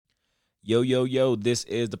Yo, yo, yo, this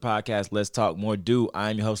is the podcast Let's Talk More Do.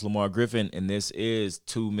 I'm your host, Lamar Griffin, and this is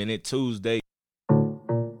 2 Minute Tuesday.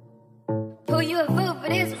 Pull you a fool for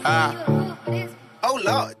this. Oh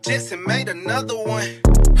Lord, Jesse made another one.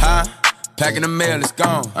 Packing the mail, it's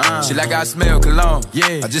gone. She like I smell cologne.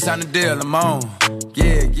 Yeah, I just signed a deal, I'm on.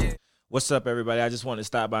 Yeah. What's up, everybody? I just wanted to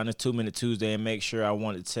stop by on this 2 Minute Tuesday and make sure I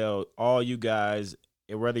wanted to tell all you guys,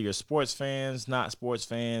 whether you're sports fans, not sports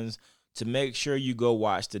fans, to make sure you go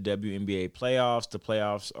watch the WNBA playoffs. The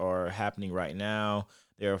playoffs are happening right now.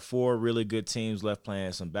 There are 4 really good teams left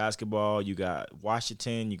playing some basketball. You got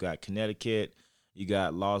Washington, you got Connecticut, you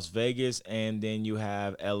got Las Vegas, and then you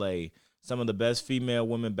have LA. Some of the best female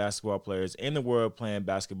women basketball players in the world playing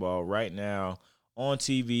basketball right now on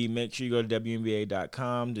TV. Make sure you go to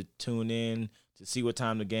WNBA.com to tune in to see what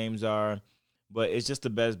time the games are. But it's just the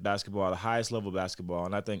best basketball, the highest level basketball,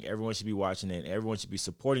 and I think everyone should be watching it. Everyone should be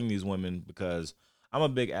supporting these women because I'm a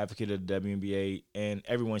big advocate of the WNBA, and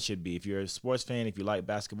everyone should be. If you're a sports fan, if you like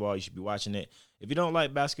basketball, you should be watching it. If you don't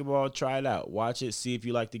like basketball, try it out. Watch it, see if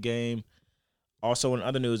you like the game. Also, in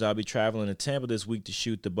other news, I'll be traveling to Tampa this week to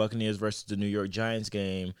shoot the Buccaneers versus the New York Giants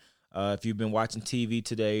game. If you've been watching TV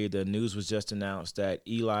today, the news was just announced that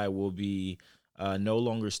Eli will be no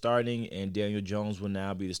longer starting, and Daniel Jones will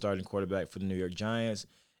now be the starting quarterback for the New York Giants.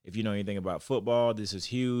 If you know anything about football, this is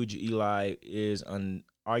huge. Eli is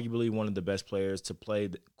arguably one of the best players to play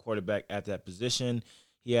the quarterback at that position.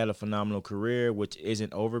 He had a phenomenal career, which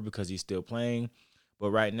isn't over because he's still playing. But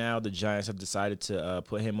right now, the Giants have decided to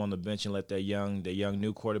put him on the bench and let their young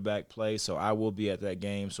new quarterback play. So I will be at that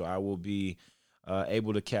game. So I will be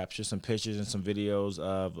able to capture some pictures and some videos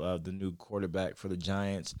of the new quarterback for the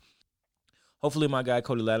Giants. Hopefully my guy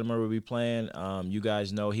Cody Latimer will be playing. You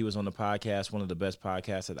guys know he was on the podcast, one of the best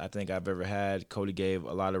podcasts that I think I've ever had. Cody gave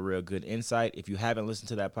a lot of real good insight. If you haven't listened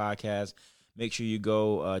to that podcast, make sure you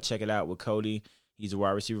go check it out with Cody. He's a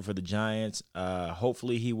wide receiver for the Giants.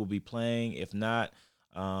 Hopefully he will be playing. If not,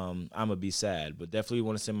 I'm going to be sad. But definitely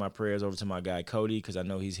want to send my prayers over to my guy Cody because I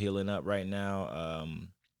know he's healing up right now.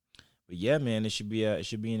 But yeah, man, it should be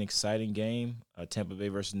an exciting game. Tampa Bay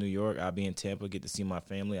versus New York. I'll be in Tampa, get to see my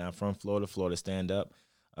family. I'm from Florida. Florida stand up.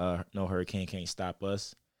 No hurricane can't stop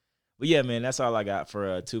us. But yeah, man, that's all I got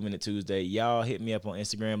for 2 Minute Tuesday. Y'all hit me up on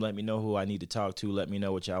Instagram. Let me know who I need to talk to. Let me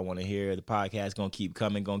know what y'all want to hear. The podcast gonna keep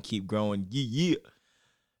coming, gonna keep growing. Yeah.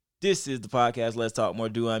 This is the podcast Let's Talk More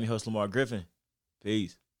Do. I'm your host, Lamar Griffin.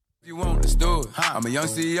 Peace. If you want, let's do it. I'm a young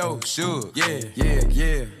CEO, sure.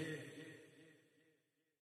 Yeah.